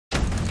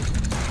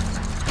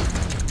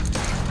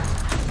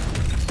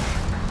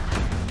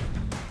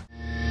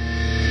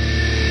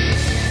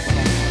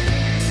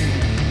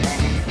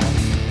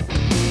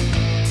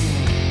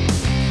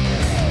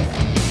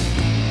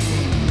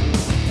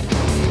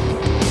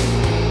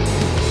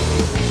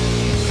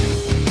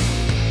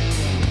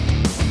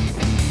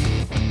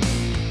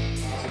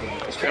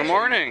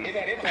morning.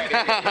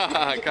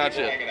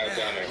 Gotcha.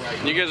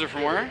 You guys are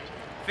from where?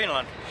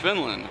 Finland.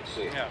 Finland.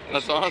 Yeah.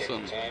 That's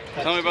awesome.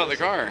 Tell me about the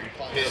car.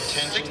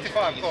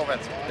 65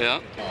 Corvette. Yeah.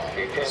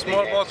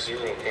 Small box,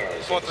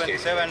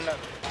 427,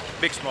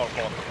 big small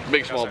block.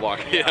 Big small block.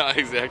 Yeah,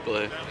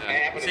 exactly.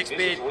 Yeah.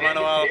 6-speed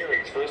manual.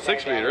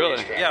 6-speed,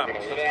 really?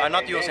 Yeah. I'm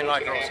not using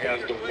nitros here.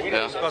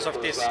 Yeah. Because of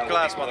this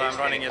class what I'm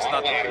running is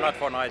not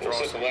for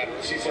nitros.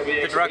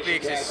 The drag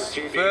weeks is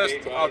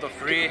first out of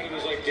 3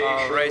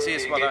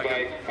 races what I'm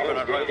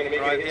gonna drive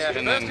here.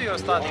 First we are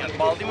starting at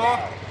Baltimore.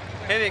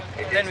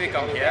 Then we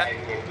come here,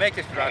 make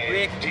this drag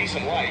week,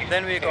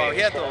 then we go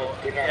here to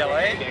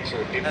LA,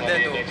 and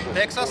then to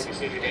Texas,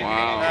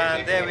 Wow.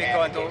 and then we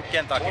go into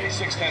Kentucky.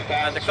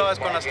 And the car is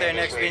gonna stay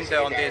next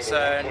winter on this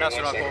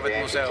National Corvette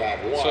Museum.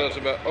 So it's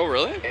about, oh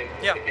really?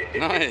 Yeah.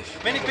 Nice.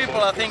 Many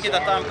people are thinking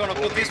that I'm gonna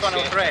put this one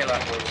on trailer.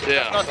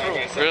 Yeah. That's not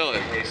true. Really?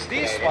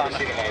 This one is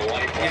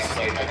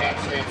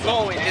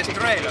going in this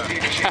trailer.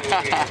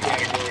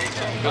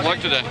 Good luck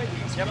today.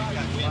 Yep.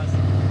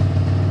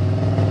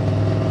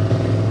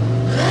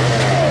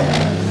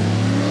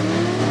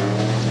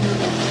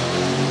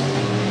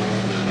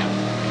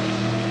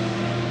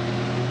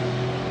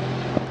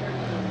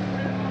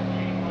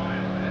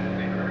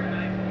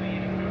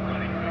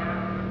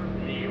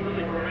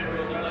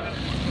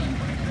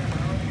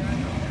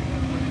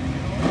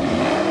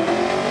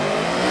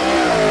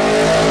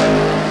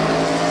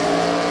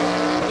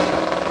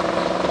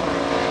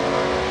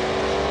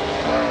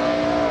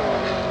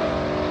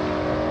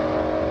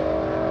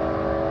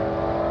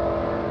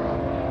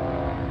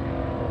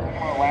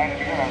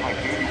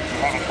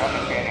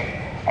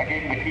 I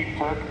gave him the Keith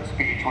Turk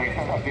speech where he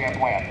says, "Oh,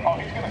 damn land." Oh,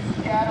 he's going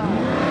to scatter.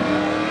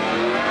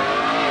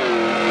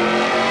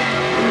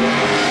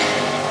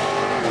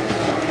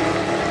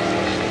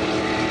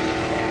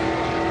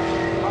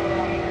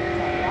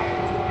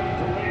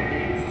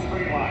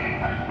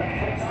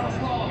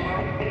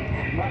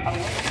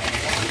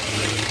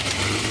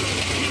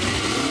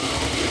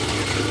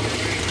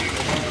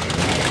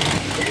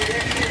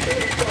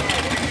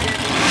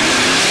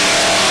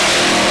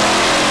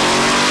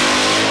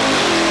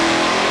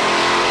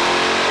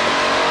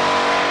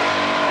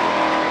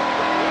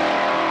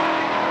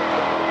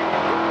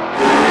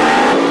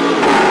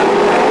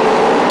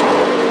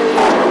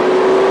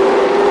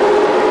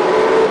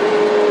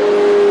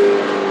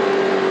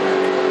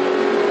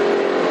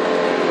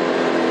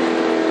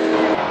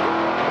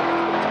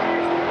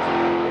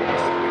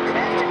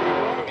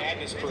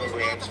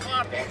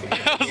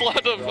 That was a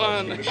lot of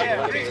fun.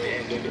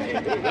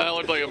 That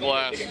looked like a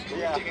blast.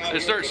 Did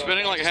it start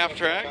spinning like half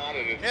track?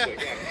 Yeah.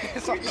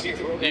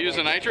 You use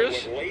the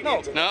nitrous?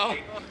 No. No?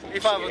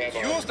 If I would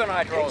use the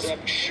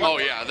nitros. Oh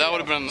yeah, that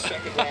would have been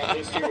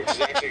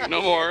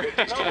no more.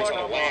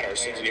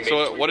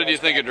 So what did you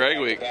think of Drag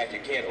Week?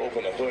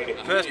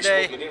 First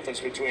day,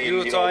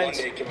 you joined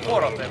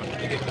 4 of them.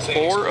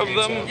 4 of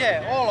them?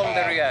 Yeah, all of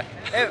the rear.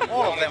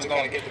 All of them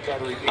going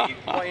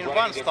in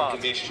one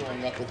start.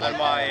 And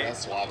my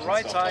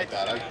right side,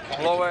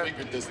 lower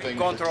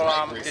control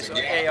arm, this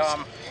A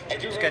arm,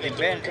 is getting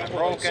bent,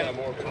 broken.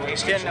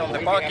 Then on the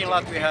parking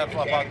lot we have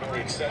about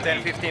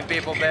 10-15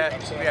 people there.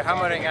 We are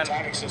hammering and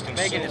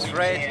making it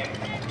straight.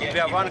 We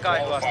have one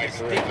guy who has this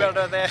stick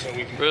welder there.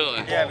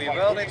 Really? Yeah, we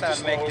weld it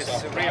and make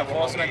this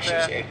reinforcement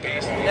there.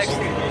 Next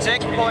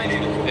checkpoint,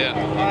 Yeah.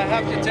 I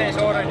have to change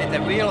already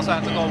the wheels. I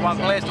have to go one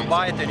place to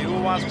buy the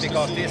new ones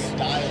because these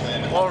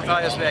old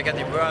tires were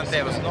getting burnt.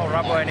 There was no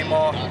rubber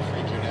anymore.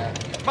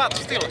 But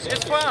still,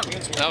 it's fun.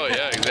 Oh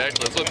yeah,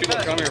 exactly. That's what people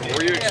come here for.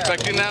 Were you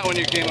expecting that when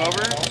you came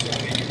over?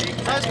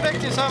 I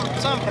expected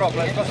some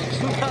problems, but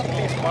not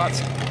this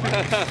much.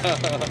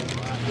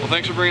 Well,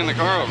 thanks for bringing the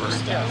car over.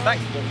 Yeah,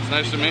 thanks. It's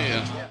nice to meet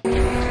you. Yeah.